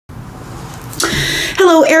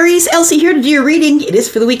Hello Aries, Elsie here to do your reading. It is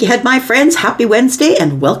for the week ahead, my friends. Happy Wednesday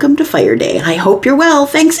and welcome to Fire Day. I hope you're well.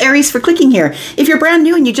 Thanks Aries for clicking here. If you're brand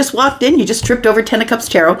new and you just walked in, you just tripped over Ten of Cups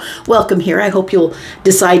Tarot, welcome here. I hope you'll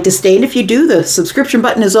decide to stay. And if you do, the subscription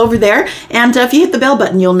button is over there. And if you hit the bell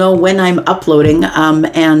button, you'll know when I'm uploading.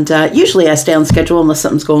 Usually I stay on schedule unless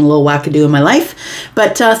something's going a little wackadoo in my life.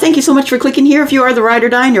 But thank you so much for clicking here. If you are the ride or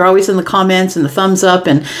die and you're always in the comments and the thumbs up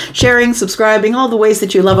and sharing, subscribing, all the ways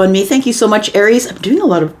that you love on me. Thank you so much, Aries. I'm doing a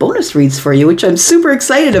lot of bonus reads for you, which I'm super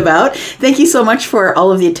excited about. Thank you so much for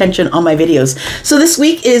all of the attention on my videos. So this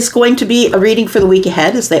week is going to be a reading for the week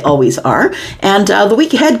ahead, as they always are. And the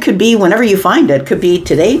week ahead could be whenever you find it. Could be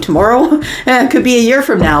today, tomorrow, could be a year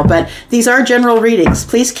from now. But these are general readings.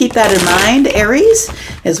 Please keep that in mind, Aries,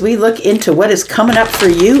 as we look into what is coming up for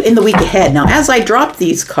you in the week ahead. Now, as I drop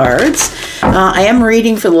these cards, I am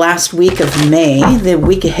reading for the last week of May. The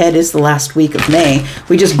week ahead is the last week of May.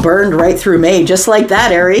 We just burned right through May, just like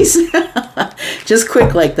that, Aries. Just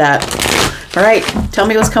quick like that. All right, tell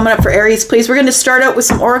me what's coming up for Aries, please. We're going to start out with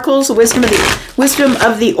some oracles, the wisdom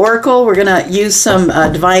of the oracle. We're going to use some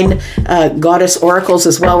divine goddess oracles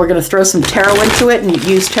as well. We're going to throw some tarot into it and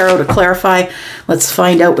use tarot to clarify. Let's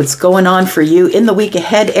find out what's going on for you in the week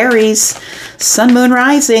ahead, Aries. Sun, Moon,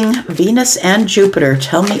 Rising, Venus, and Jupiter.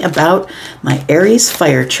 Tell me about my Aries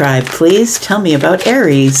fire tribe, please. Tell me about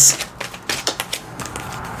Aries.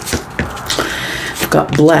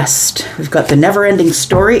 Got blessed. We've got the never-ending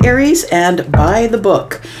story, Aries, and by the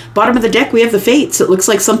book. Bottom of the deck, we have the fates. It looks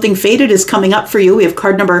like something fated is coming up for you. We have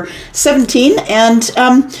card number 17, and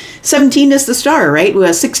 17 is the star, right?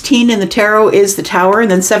 16 in the tarot is the tower, and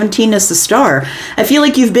then 17 is the star. I feel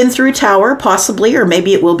like you've been through tower, possibly, or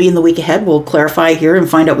maybe it will be in the week ahead. We'll clarify here and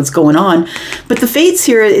find out what's going on. But the fates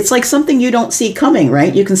here, it's like something you don't see coming,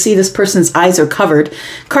 right? You can see this person's eyes are covered.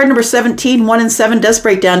 Card number 17, 1 and 7 does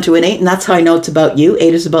break down to an 8, and that's how I know it's about you.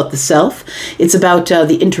 8 is about the self. It's about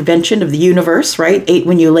the intervention of the universe, right? 8,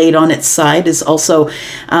 when you lay it on its side, is also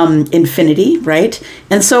infinity, right?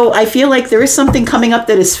 And so I feel like there is something coming up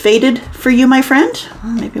that is fated for you, my friend.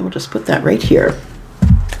 Well, maybe we'll just put that right here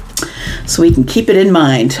so we can keep it in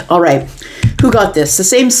mind. All right, who got this? The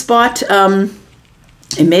same spot.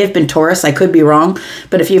 It may have been Taurus, I could be wrong,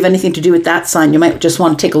 but if you have anything to do with that sign, you might just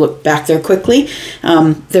want to take a look back there quickly.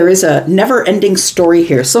 There is a never-ending story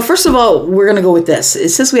here. So first of all, we're going to go with this. It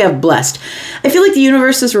says we have blessed. I feel like the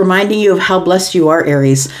universe is reminding you of how blessed you are,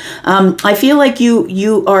 Aries. I feel like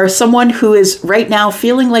you are someone who is right now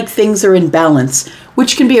feeling like things are in balance,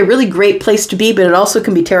 which can be a really great place to be, but it also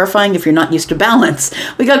can be terrifying if you're not used to balance.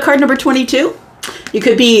 We got card number 22. You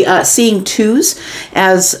could be seeing 2s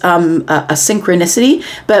as a synchronicity,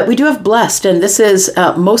 but we do have blessed, and this is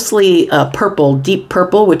mostly purple, deep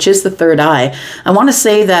purple, which is the third eye. I want to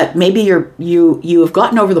say that maybe you have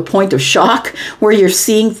gotten over the point of shock where you're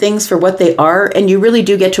seeing things for what they are, and you really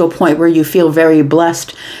do get to a point where you feel very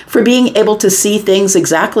blessed for being able to see things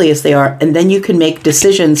exactly as they are, and then you can make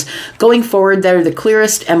decisions going forward that are the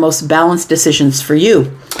clearest and most balanced decisions for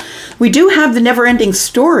you. We do have the never-ending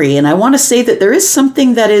story, and I want to say that there is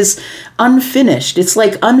something that is unfinished. It's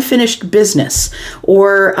like unfinished business,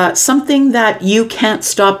 or something that you can't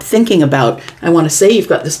stop thinking about. I want to say you've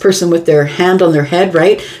got this person with their hand on their head,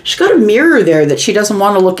 right? She's got a mirror there that she doesn't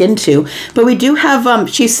want to look into, but we do have,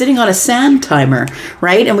 she's sitting on a sand timer,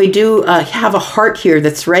 right? And we do have a heart here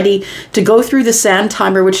that's ready to go through the sand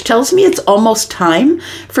timer, which tells me it's almost time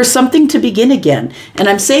for something to begin again. And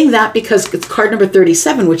I'm saying that because it's card number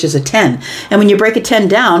 37, which is a 10. And when you break a 10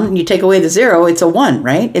 down and you take away the 0, it's a 1,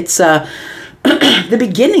 right? It's the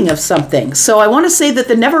beginning of something. So I want to say that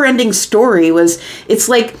the never-ending story was, it's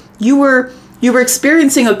like you were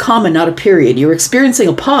experiencing a comma, not a period. You were experiencing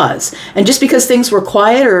a pause. And just because things were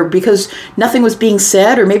quiet, or because nothing was being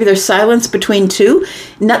said, or maybe there's silence between two,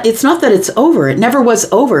 it's not that it's over. It never was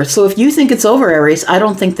over. So if you think it's over, Aries, I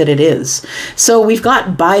don't think that it is. So we've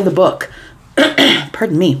got by the book.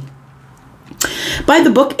 Pardon me. By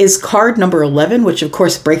the book is card number 11, which of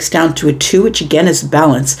course breaks down to a 2, which again is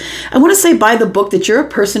balance. I want to say by the book that you're a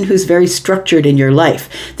person who's very structured in your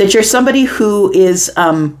life, that you're somebody who is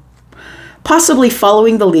possibly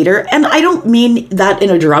following the leader. And I don't mean that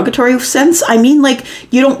in a derogatory sense. I mean like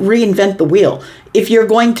you don't reinvent the wheel. If you're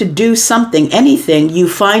going to do something, anything, you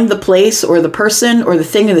find the place or the person or the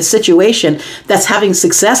thing or the situation that's having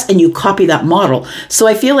success and you copy that model. So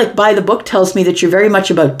I feel like by the book tells me that you're very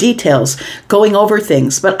much about details, going over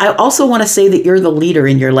things. But I also want to say that you're the leader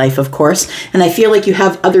in your life, of course. And I feel like you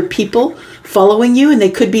have other people following you, and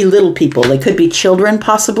they could be little people. They could be children,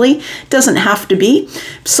 possibly. Doesn't have to be.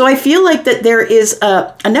 So I feel like that there is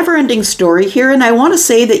a never-ending story here, and I want to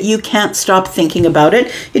say that you can't stop thinking about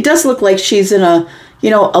it. It does look like she's in a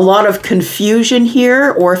lot of confusion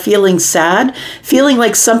here, or feeling sad, feeling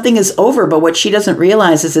like something is over, but what she doesn't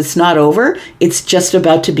realize is it's not over. It's just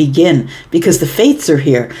about to begin, because the fates are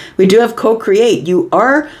here. We do have co-create. You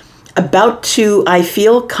are about to, I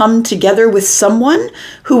feel, come together with someone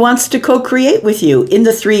who wants to co-create with you in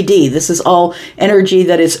the 3D. This is all energy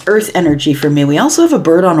that is earth energy for me. We also have a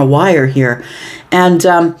bird on a wire here. And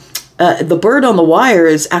the bird on the wire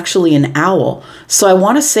is actually an owl. So I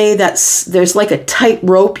want to say that there's like a tight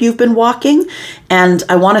rope you've been walking, and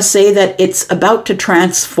I want to say that it's about to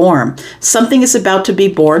transform. Something is about to be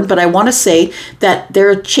born, but I want to say that there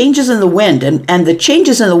are changes in the wind, and the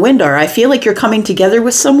changes in the wind are, I feel like you're coming together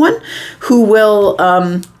with someone who will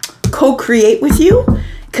co-create with you,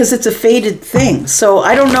 because it's a fated thing. So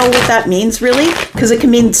I don't know what that means really, because it can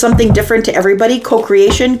mean something different to everybody.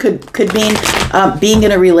 Co-creation could mean being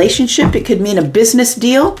in a relationship. It could mean a business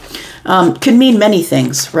deal. Could mean many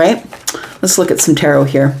things, right? Let's look at some tarot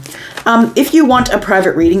here. If you want a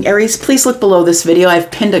private reading, Aries, please look below this video. I've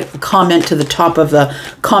pinned a comment to the top of the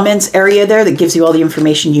comments area there that gives you all the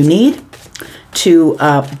information you need to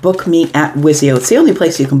book me at Wizio. It's the only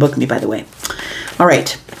place you can book me, by the way. All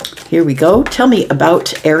right. Here we go. Tell me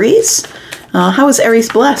about Aries. How is Aries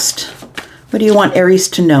blessed? What do you want Aries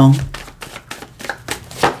to know?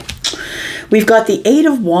 We've got the Eight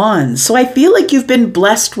of Wands. So I feel like you've been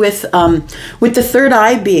blessed with the third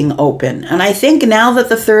eye being open. And I think now that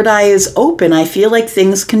the third eye is open, I feel like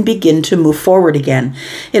things can begin to move forward again.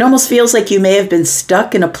 It almost feels like you may have been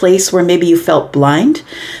stuck in a place where maybe you felt blind,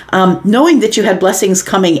 knowing that you had blessings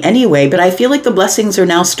coming anyway. But I feel like the blessings are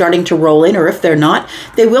now starting to roll in, or if they're not,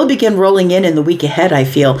 they will begin rolling in the week ahead, I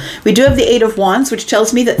feel. We do have the Eight of Wands, which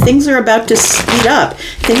tells me that things are about to speed up.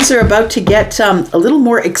 Things are about to get a little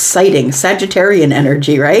more exciting. Sagittarian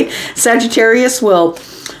energy, right? Sagittarius will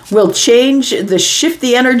shift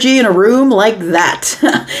the energy in a room like that.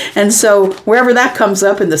 And so wherever that comes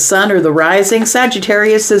up in the sun or the rising,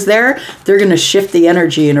 Sagittarius is there. They're going to shift the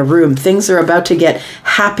energy in a room. Things are about to get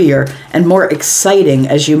happier and more exciting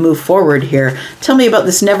as you move forward here. Tell me about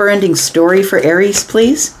this never-ending story for Aries,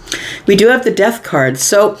 please. We do have the Death card.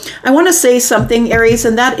 So I want to say something, Aries,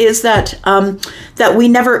 and that is that that we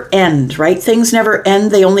never end, right? Things never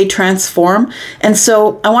end. They only transform. And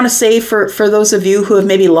so I want to say for those of you who have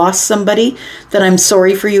maybe lost somebody, that I'm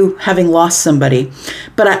sorry for you having lost somebody.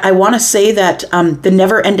 But I want to say that the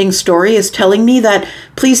never-ending story is telling me that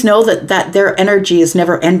please know that their energy is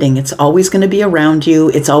never ending. It's always going to be around you.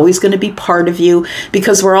 It's always going to be part of you,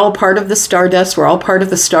 because we're all part of the stardust. We're all part of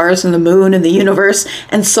the stars and the moon and the universe.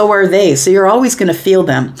 And so are they. So you're always going to feel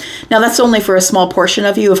them. Now, that's only for a small portion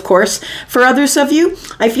of you, of course. For others of you,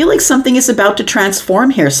 I feel like something is about to transform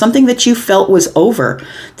here. Something that you felt was over,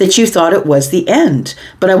 that you thought it was the end.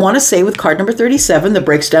 But I want to say with card number 37, that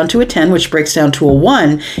breaks down to a 10, which breaks down to a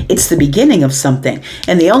 1, it's the beginning of something.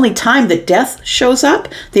 And the only time that death shows up,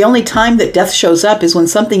 is when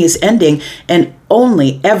something is ending, and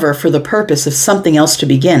only ever for the purpose of something else to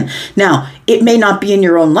begin. Now, it may not be in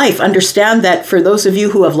your own life. Understand that for those of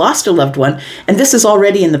you who have lost a loved one, and this is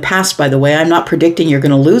already in the past, by the way, I'm not predicting you're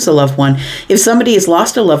going to lose a loved one. If somebody has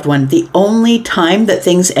lost a loved one, the only time that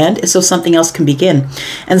things end is so something else can begin.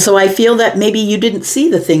 And so I feel that maybe you didn't see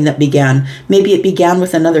the thing that began. Maybe it began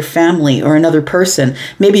with another family or another person.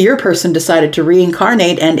 Maybe your person decided to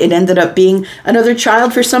reincarnate and it ended up being another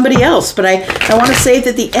child for somebody else. But I want to say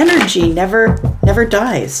that the energy never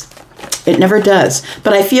dies. It never does.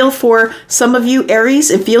 But I feel for some of you,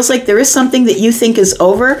 Aries, it feels like there is something that you think is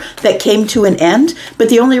over that came to an end. But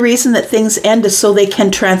the only reason that things end is so they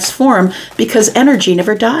can transform, because energy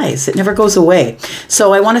never dies. It never goes away.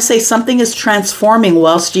 So I want to say something is transforming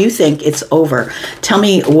whilst you think it's over. Tell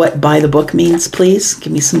me what by the book means, please.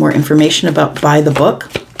 Give me some more information about by the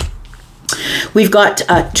book. We've got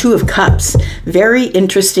Two of Cups. Very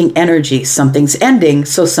interesting energy. Something's ending,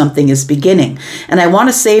 so something is beginning. And I want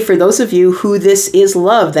to say for those of you who this is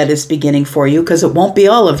love that is beginning for you, because it won't be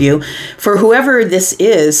all of you, for whoever this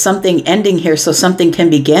is, something ending here so something can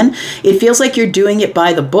begin, it feels like you're doing it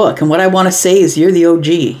by the book. And what I want to say is you're the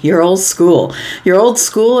OG. You're old school. You're old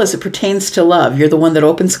school as it pertains to love. You're the one that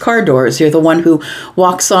opens car doors. You're the one who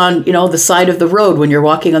walks on, the side of the road when you're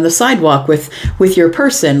walking on the sidewalk with your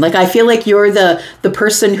person. Like, I feel like you're the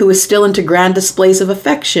person who is still into grand displays of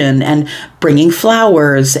affection and bringing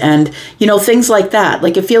flowers and, things like that.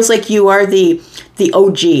 Like, it feels like you are the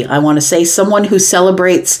OG, I want to say, someone who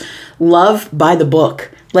celebrates love by the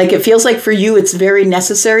book. Like it feels like for you, it's very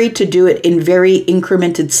necessary to do it in very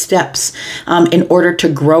incremented steps in order to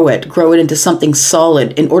grow it into something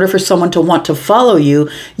solid. In order for someone to want to follow you,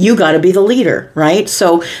 you got to be the leader, right?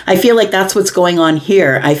 So I feel like that's what's going on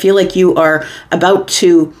here. I feel like you are about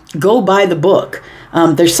to go by the book.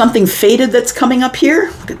 There's something fated that's coming up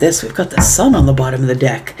here. Look at this. We've got the sun on the bottom of the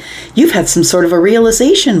deck. You've had some sort of a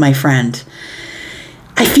realization, my friend.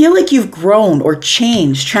 I feel like you've grown or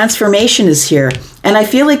changed. Transformation is here. And I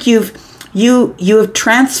feel like you have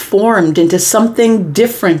transformed into something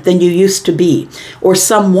different than you used to be, or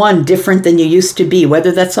someone different than you used to be,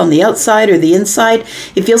 whether that's on the outside or the inside.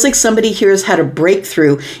 It feels like somebody here has had a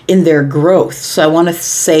breakthrough in their growth. So I want to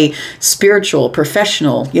say spiritual,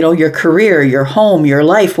 professional, your career, your home, your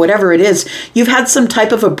life, whatever it is. You've had some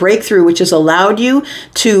type of a breakthrough which has allowed you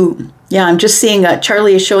to... Yeah, I'm just seeing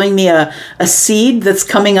Charlie is showing me a seed that's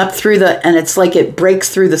coming up through and it's like it breaks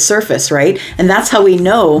through the surface, right? And that's how we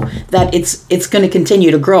know that it's going to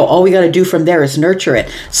continue to grow. All we got to do from there is nurture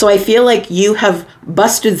it. So I feel like you have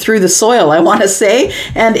busted through the soil, I want to say,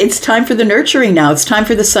 and it's time for the nurturing now. It's time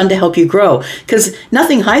for the sun to help you grow, because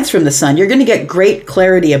nothing hides from the sun. You're going to get great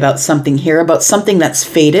clarity about something here, about something that's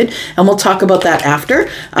faded, and we'll talk about that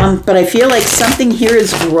after. But I feel like something here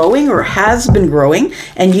is growing or has been growing,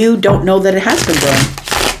 and you don't know that it has been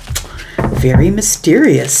growing. Very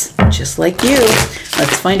mysterious, just like you.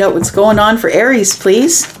 Let's find out what's going on for Aries,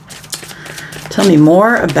 please. Tell me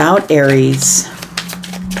more about Aries.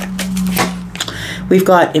 We've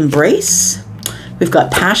got embrace, we've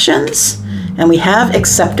got passions, and we have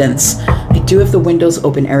acceptance. I do have the windows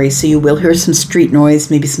open, Aries, so you will hear some street noise,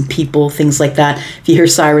 maybe some people, things like that. If you hear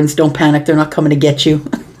sirens, don't panic. They're not coming to get you.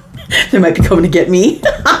 They might be coming to get me.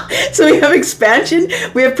 So we have expansion.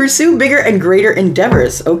 We have pursue bigger and greater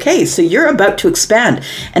endeavors. Okay, so you're about to expand.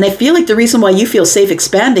 And I feel like the reason why you feel safe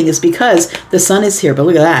expanding is because the sun is here. But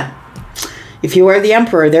look at that. If you are the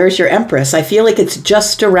emperor, there's your empress. I feel like it's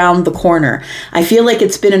just around the corner. I feel like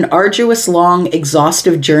it's been an arduous, long,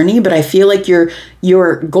 exhaustive journey, but I feel like you're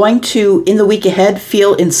going to, in the week ahead,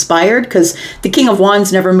 feel inspired, because the King of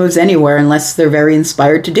Wands never moves anywhere unless they're very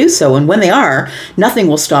inspired to do so. And when they are, nothing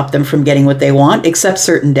will stop them from getting what they want, except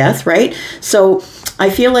certain death, right? So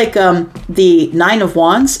I feel like the Nine of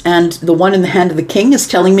Wands and the one in the hand of the King is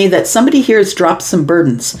telling me that somebody here has dropped some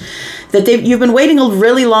burdens. That you've been waiting a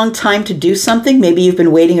really long time to do something. Maybe you've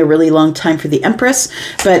been waiting a really long time for the Empress,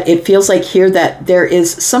 but it feels like here that there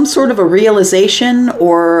is some sort of a realization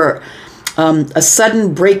or a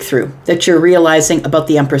sudden breakthrough that you're realizing about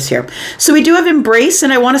the Empress here. So we do have embrace,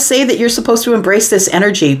 and I want to say that you're supposed to embrace this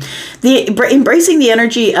energy. Embracing the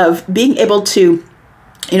energy of being able to,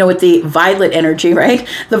 with the violet energy, right?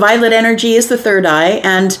 The violet energy is the third eye.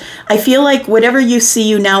 And I feel like whatever you see,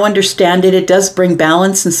 you now understand it. It does bring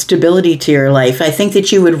balance and stability to your life. I think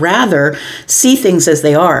that you would rather see things as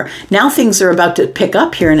they are. Now things are about to pick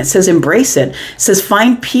up here, and it says embrace it. It says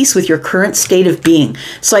find peace with your current state of being.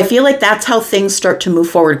 So I feel like that's how things start to move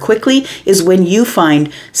forward quickly, is when you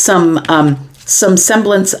find some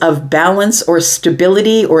semblance of balance or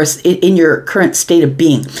stability or in your current state of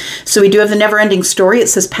being. So we do have the never-ending story. It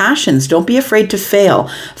says passions. Don't be afraid to fail.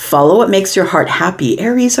 Follow what makes your heart happy.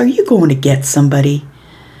 Aries, are you going to get somebody?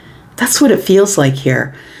 That's what it feels like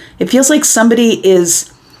here. It feels like somebody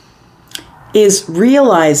is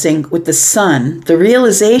realizing with the sun. The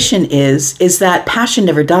realization is that passion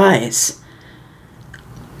never dies.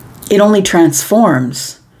 It only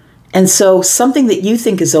transforms. And so something that you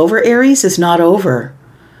think is over, Aries, is not over.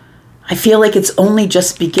 I feel like it's only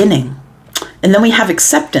just beginning. And then we have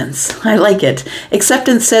acceptance. I like it.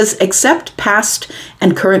 Acceptance says, accept past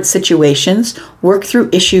and current situations, work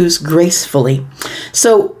through issues gracefully.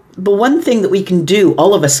 So the one thing that we can do,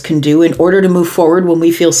 all of us can do, in order to move forward when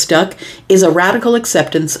we feel stuck, is a radical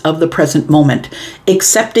acceptance of the present moment.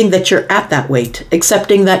 Accepting that you're at that weight.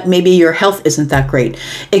 Accepting that maybe your health isn't that great.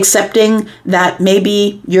 Accepting that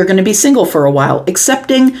maybe you're going to be single for a while.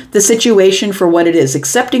 Accepting the situation for what it is.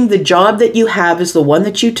 Accepting the job that you have is the one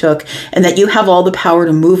that you took, and that you have all the power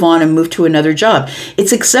to move on and move to another job.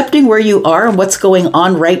 It's accepting where you are and what's going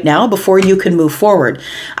on right now before you can move forward.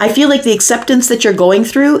 I feel like the acceptance that you're going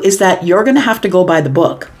through is that you're going to have to go by the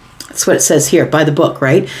book. That's what it says here, by the book,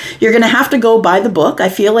 right? You're going to have to go by the book. I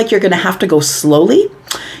feel like you're going to have to go slowly.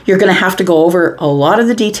 You're going to have to go over a lot of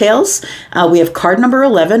the details. We have card number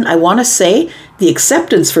 11. I want to say the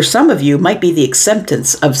acceptance for some of you might be the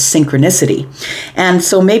acceptance of synchronicity. And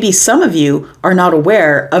so maybe some of you are not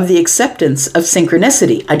aware of the acceptance of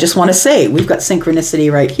synchronicity. I just want to say we've got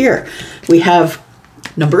synchronicity right here. We have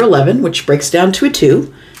number 11, which breaks down to a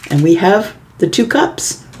 2, and we have the 2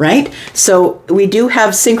 cups right? So we do have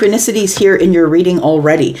synchronicities here in your reading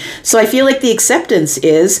already. So I feel like the acceptance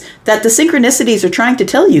is that the synchronicities are trying to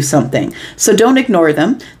tell you something. So don't ignore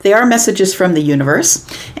them. They are messages from the universe.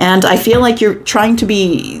 And I feel like you're trying to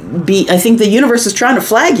I think the universe is trying to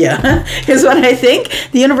flag you, is what I think.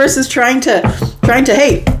 The universe is trying to,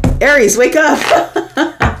 hey, Aries, wake up.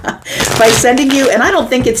 By sending you, and I don't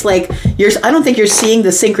think it's like, I don't think you're seeing the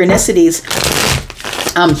synchronicities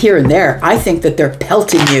here and there. I think that they're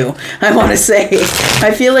pelting you, I want to say.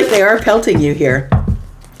 I feel like they are pelting you here.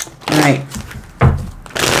 All right.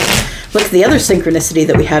 Look, the other synchronicity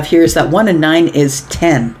that we have here is that 1 and 9 is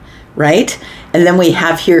 10, right? And then we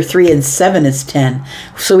have here 3 and 7 is 10.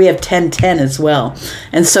 So we have 10, 10 as well.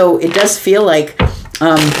 And so it does feel like,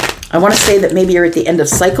 I want to say that maybe you're at the end of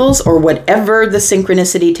cycles, or whatever the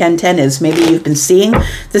synchronicity 10-10 is. Maybe you've been seeing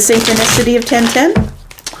the synchronicity of 10-10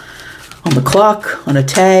 on the clock, on a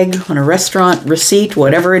tag, on a restaurant, receipt,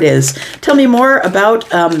 whatever it is. Tell me more about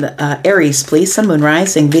Aries, please. Sun, Moon,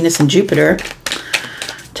 Rising, Venus, and Jupiter.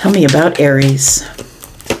 Tell me about Aries.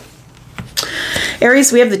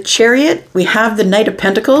 Aries, we have the Chariot, we have the Knight of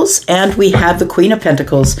Pentacles, and we have the Queen of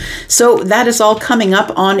Pentacles. So that is all coming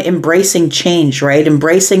up on embracing change, right?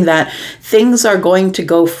 Embracing that things are going to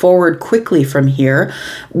go forward quickly from here.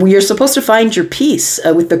 You're supposed to find your peace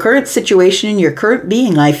with the current situation, your current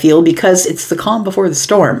being, I feel, because it's the calm before the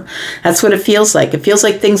storm. That's what it feels like. It feels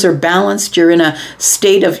like things are balanced. You're in a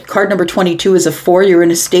state of, card number 22 is a 4, you're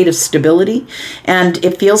in a state of stability. And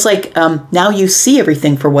it feels like now you see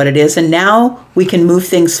everything for what it is, and now we can move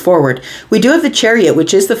things forward. We do have the Chariot,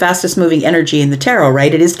 which is the fastest moving energy in the tarot,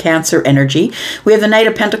 right? It is Cancer energy. We have the Knight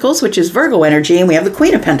of Pentacles, which is Virgo energy, and we have the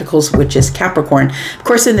Queen of Pentacles, which is Capricorn. Of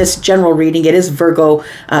course, in this general reading, it is Virgo,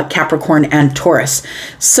 Capricorn, and Taurus.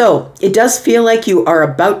 So it does feel like you are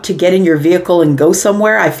about to get in your vehicle and go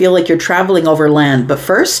somewhere. I feel like you're traveling over land. But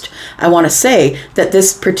first, I want to say that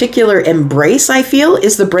this particular embrace, I feel,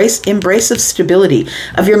 is the embrace of stability,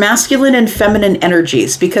 of your masculine and feminine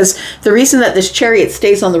energies, because the reason that this Chariot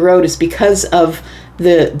stays on the road is because of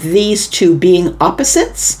these two being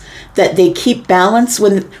opposites, that they keep balance.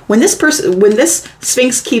 When this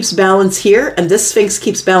Sphinx keeps balance here and this Sphinx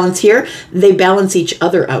keeps balance here, they balance each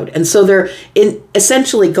other out. And so they're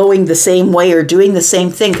essentially going the same way or doing the same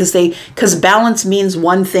thing, because balance means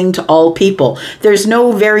one thing to all people. There's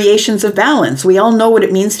no variations of balance. We all know what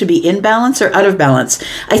it means to be in balance or out of balance.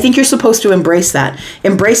 I think you're supposed to embrace that.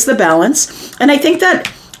 Embrace the balance. And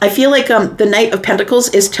I feel like the Knight of Pentacles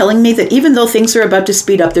is telling me that even though things are about to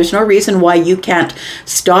speed up, there's no reason why you can't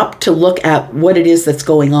stop to look at what it is that's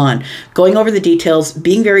going on. Going over the details,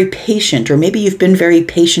 being very patient, or maybe you've been very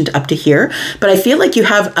patient up to here, but I feel like you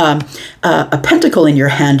have a pentacle in your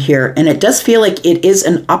hand here, and it does feel like it is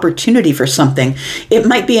an opportunity for something. It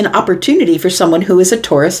might be an opportunity for someone who is a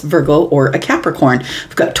Taurus, Virgo, or a Capricorn.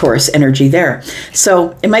 We've got Taurus energy there.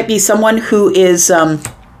 So it might be someone who is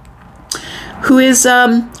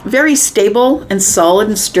very stable and solid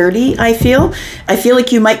and sturdy, I feel. I feel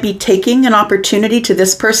like you might be taking an opportunity to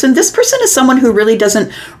this person. This person is someone who really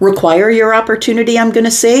doesn't require your opportunity, I'm going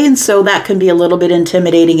to say, and so that can be a little bit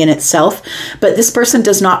intimidating in itself. But this person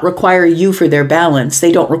does not require you for their balance.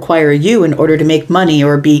 They don't require you in order to make money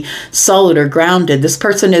or be solid or grounded. This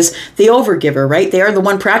person is the overgiver, right? They are the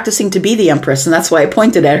one practicing to be the Empress, and that's why I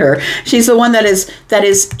pointed at her. She's the one that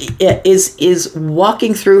is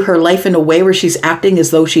walking through her life in a way where she's acting as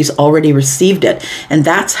though she's already received it. And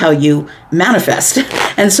that's how you manifest.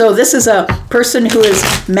 And so this is a person who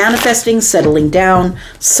is manifesting, settling down,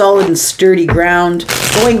 solid and sturdy ground,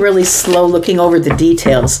 going really slow, looking over the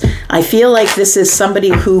details. I feel like this is somebody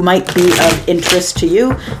who might be of interest to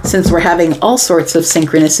you, since we're having all sorts of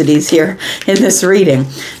synchronicities here in this reading.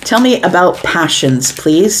 Tell me about passions,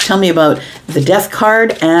 please. Tell me about the Death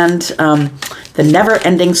card and the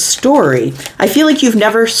never-ending story. I feel like you've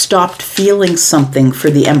never stopped feeling something for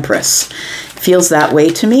the Empress. Feels that way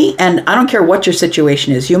to me, and I don't care what your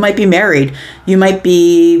situation is. You might be married, you might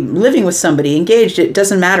be living with somebody, engaged, it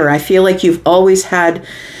doesn't matter. I feel like you've always had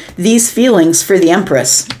these feelings for the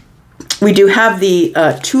Empress. We do have the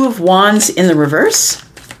Two of Wands in the reverse.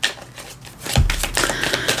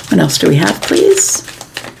 What else do we have, please?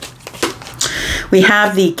 We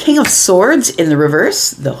have the King of Swords in the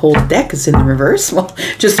reverse. The whole deck is in the reverse. Well,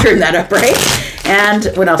 just turn that up, right?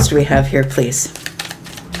 And what else do we have here, please?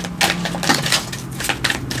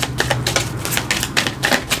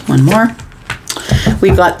 One more.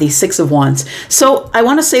 We've got the Six of Wands. So I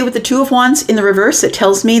want to say with the Two of Wands in the reverse, it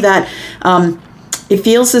tells me that it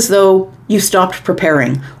feels as though you stopped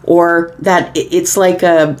preparing, or that it's like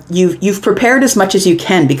you've prepared as much as you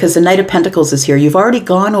can, because the Knight of Pentacles is here. You've already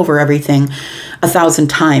gone over everything 1,000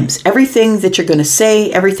 times. Everything that you're going to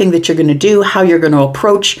say, everything that you're going to do, how you're going to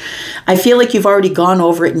approach, I feel like you've already gone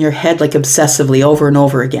over it in your head like obsessively over and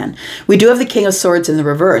over again. We do have the King of Swords in the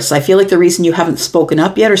reverse. I feel like the reason you haven't spoken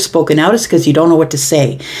up yet or spoken out is because you don't know what to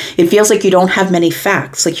say. It feels like you don't have many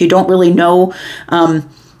facts, like you don't really know,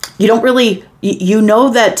 you know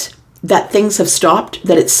that things have stopped,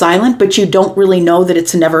 that it's silent, but you don't really know that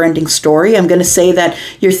it's a never-ending story. I'm going to say that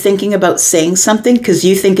you're thinking about saying something because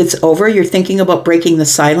you think it's over. You're thinking about breaking the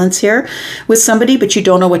silence here with somebody, but you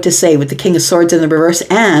don't know what to say with the King of Swords in the reverse,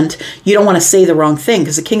 and you don't want to say the wrong thing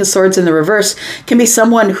because the King of Swords in the reverse can be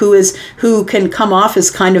someone who can come off as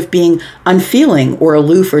kind of being unfeeling or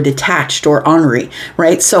aloof or detached or ornery,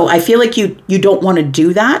 right? So I feel like you don't want to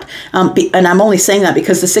do that, and I'm only saying that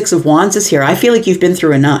because the Six of Wands is here. I feel like you've been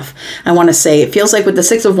through enough. I want to say it feels like with the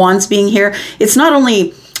Six of Wands being here, it's not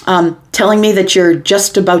only telling me that you're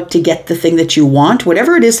just about to get the thing that you want,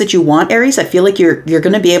 whatever it is that you want, Aries. I feel like you're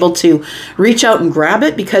going to be able to reach out and grab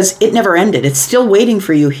it because it never ended. It's still waiting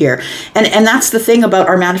for you here. And that's the thing about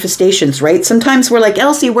our manifestations, right? Sometimes we're like,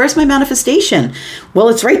 Elsie, where's my manifestation? Well,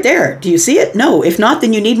 it's right there. Do you see it? No. If not,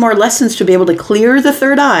 then you need more lessons to be able to clear the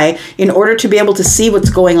third eye in order to be able to see what's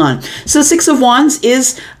going on. So Six of Wands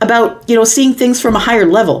is about, seeing things from a higher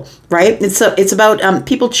level, right? It's about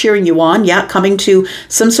people cheering you on, coming to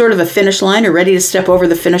some sort of a finish line or ready to step over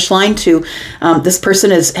the finish line to, this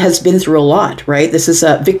person has been through a lot, right? This is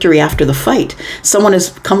a victory after the fight. Someone has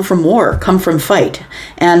come from war, come from fight.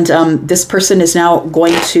 And this person is now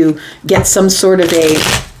going to get some sort of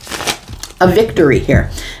a victory here.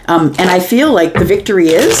 And I feel like the victory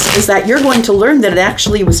is that you're going to learn that it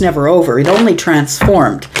actually was never over. It only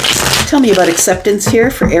transformed. Tell me about acceptance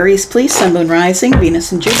here for Aries, please. Sun, Moon, Rising,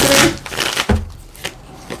 Venus, and Jupiter.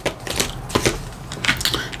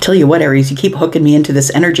 Tell you what, Aries, you keep hooking me into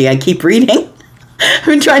this energy. I keep reading. I've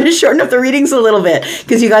been trying to shorten up the readings a little bit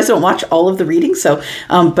because you guys don't watch all of the readings. So,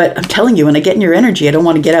 but I'm telling you, when I get in your energy, I don't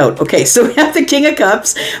want to get out. Okay, so we have the King of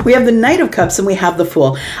Cups, we have the Knight of Cups, and we have the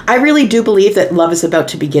Fool. I really do believe that love is about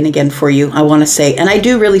to begin again for you, I want to say. And I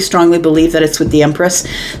do really strongly believe that it's with the Empress.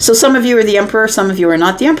 So some of you are the Emperor, some of you are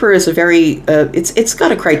not. The Emperor is a very, it's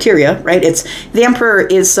got a criteria, right? The Emperor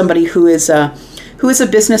is somebody who is a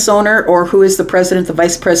business owner, or who is the president, the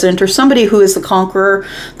vice president, or somebody who is the conqueror,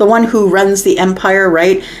 the one who runs the empire,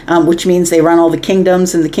 right? Which means they run all the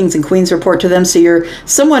kingdoms and the kings and queens report to them. So you're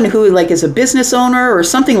someone who is a business owner or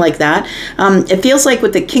something like that. It feels like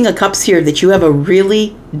with the King of Cups here that you have a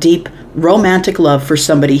really deep romantic love for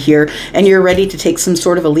somebody here, and you're ready to take some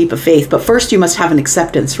sort of a leap of faith. But first you must have an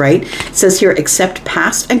acceptance, right? It says here, accept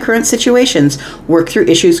past and current situations, work through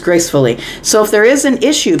issues gracefully. So if there is an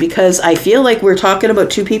issue, because I feel like we're talking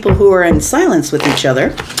about two people who are in silence with each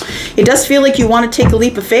other, it does feel like you want to take a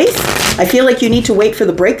leap of faith. I feel like you need to wait for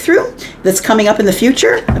the breakthrough that's coming up in the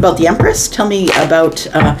future. About the Empress, tell me about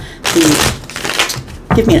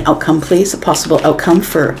give me an outcome, please, a possible outcome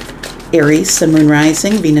for Aries, Sun, Moon,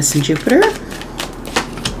 Rising, Venus, and Jupiter.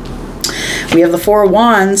 We have the Four of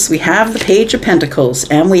Wands, we have the Page of Pentacles,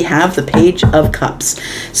 and we have the Page of Cups.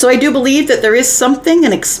 So I do believe that there is something,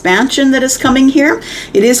 an expansion that is coming here.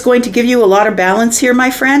 It is going to give you a lot of balance here,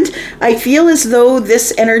 my friend. I feel as though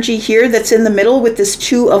this energy here that's in the middle with this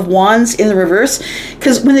Two of Wands in the reverse,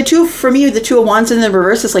 because when the Two of Wands in the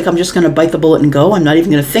reverse, it's like I'm just going to bite the bullet and go. I'm not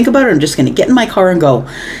even going to think about it. I'm just going to get in my car and go.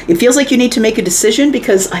 It feels like you need to make a decision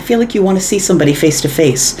because I feel like you want to see somebody face to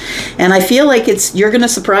face. And I feel like you're going to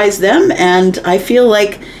surprise them, and I feel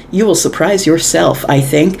like you will surprise yourself, I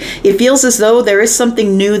think. It feels as though there is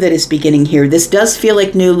something new that is beginning here. This does feel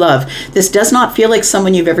like new love. This does not feel like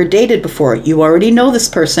someone you've ever dated before. You already know this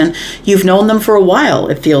person. You've known them for a while,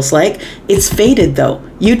 it feels like. It's faded, though.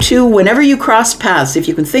 You two, whenever you cross paths, if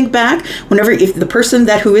you can think back, if the person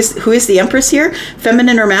who is the Empress here,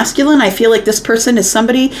 feminine or masculine, I feel like this person is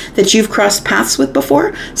somebody that you've crossed paths with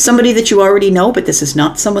before, somebody that you already know, but this is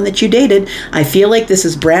not someone that you dated. I feel like this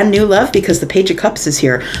is brand new love because the Page of Cups is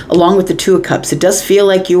here, along with the Two of Cups. It does feel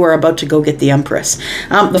like you are about to go get the Empress.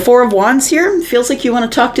 The Four of Wands here feels like you want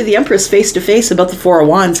to talk to the Empress face to face about the Four of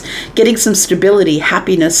Wands, getting some stability,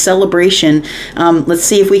 happiness, celebration. Let's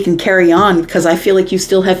see if we can carry on, because I feel like you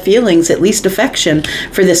still have feelings, at least affection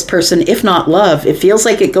for this person, if not love. It feels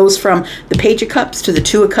like it goes from the Page of Cups to the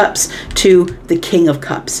Two of Cups to the King of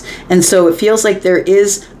Cups. And so it feels like there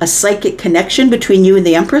is a psychic connection between you and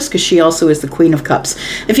the Empress, because she also is the Queen of Cups.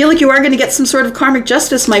 I feel like you are going to get some sort of karmic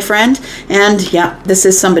justice, my friend. And yeah, this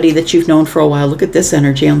is somebody that you've known for a while. Look at this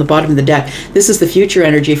energy on the bottom of the deck. This is the future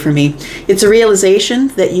energy for me. It's a realization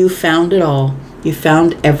that you found it all. You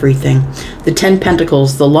found everything. The 10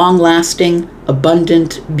 Pentacles, the long-lasting,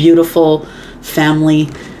 abundant, beautiful family.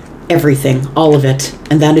 everything, all of it.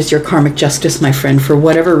 And that is your karmic justice, my friend. For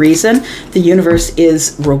whatever reason, the universe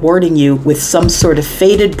is rewarding you with some sort of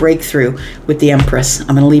fated breakthrough with the Empress. I'm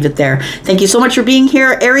going to leave it there. Thank you so much for being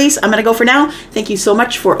here, Aries. I'm going to go for now. Thank you so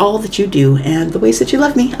much for all that you do and the ways that you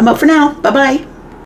love me. I'm out for now. Bye-bye.